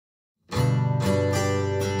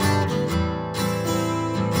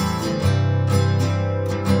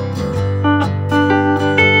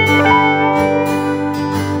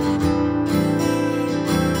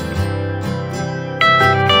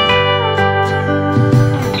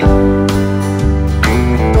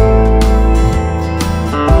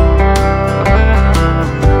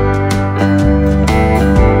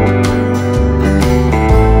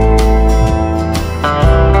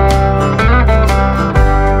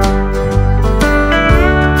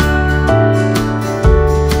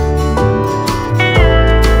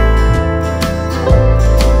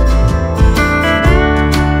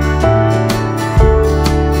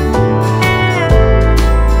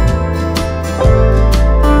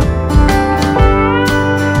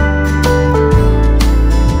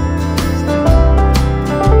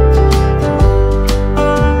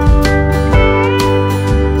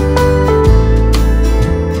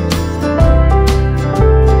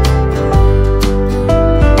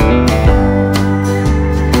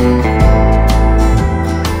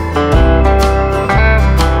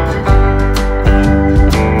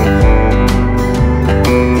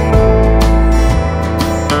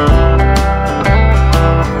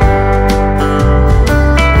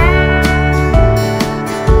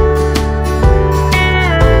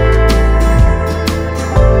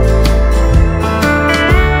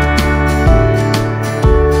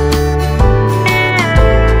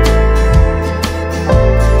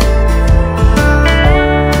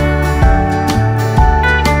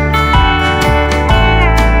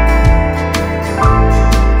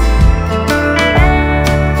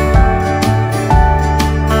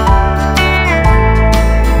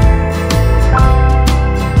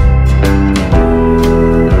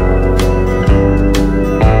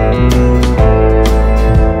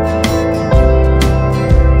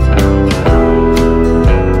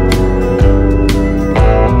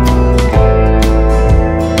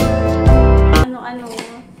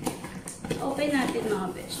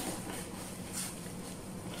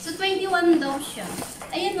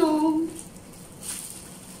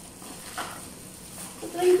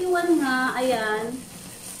one nga, ayan.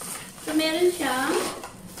 So, meron siyang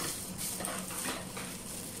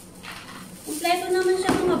kompleto naman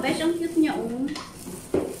siya mga besh. Ang cute niya,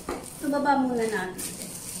 So, baba muna natin.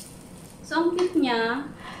 So, ang cute niya.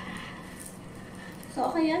 So,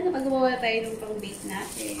 okay yan. Napagawa tayo ng pang-bake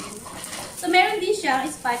natin. So, meron din siyang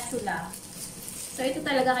spatula. So, ito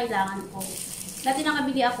talaga kailangan ko. Dati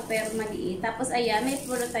nakabili ako pero maliit. Tapos, ayan. May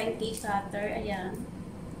puro tayong cake cutter. Ayan.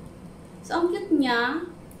 So, ang cute niya.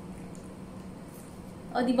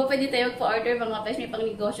 O, di ba pwede tayo magpa-order mga besh? May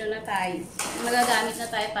pang-negosyo na tayo. Magagamit na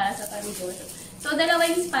tayo para sa pang-negosyo. So, dalawa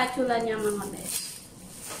yung spatula niya mga besh.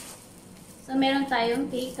 So, meron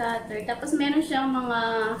tayong cake cutter. Tapos, meron siyang mga,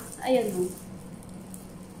 ayan o.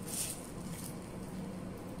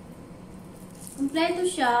 Kompleto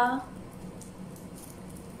siya.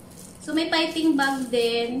 So, may piping bag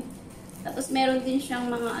din. Tapos, meron din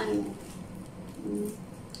siyang mga ano.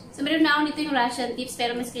 So, meron na ako nito yung Russian tips.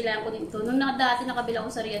 Pero, mas kailangan ko dito. Nung dati nakabila ko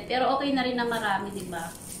sa Riyadh. Pero, okay na rin na marami, diba?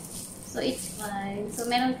 So, it's fine. So,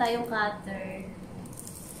 meron tayong cutter.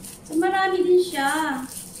 So, marami din siya.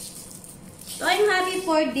 So, I'm happy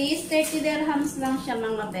for this. 30 dirhams lang siya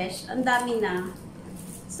mga besh. Ang dami na.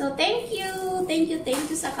 So, thank you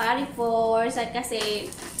sa Carrefour. Kasi,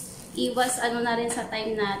 iwas ano na rin sa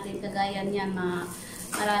time natin. Kagaya niyan,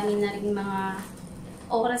 marami na rin mga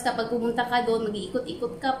oras kapag pumunta ka doon,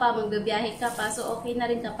 mag-iikot-ikot ka pa, magbibiyahe ka pa. So, okay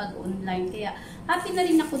na rin kapag online. Kaya, happy na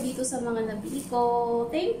rin ako dito sa mga nabili ko.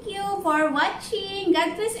 Thank you for watching.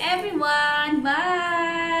 God bless everyone.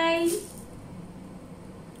 Bye!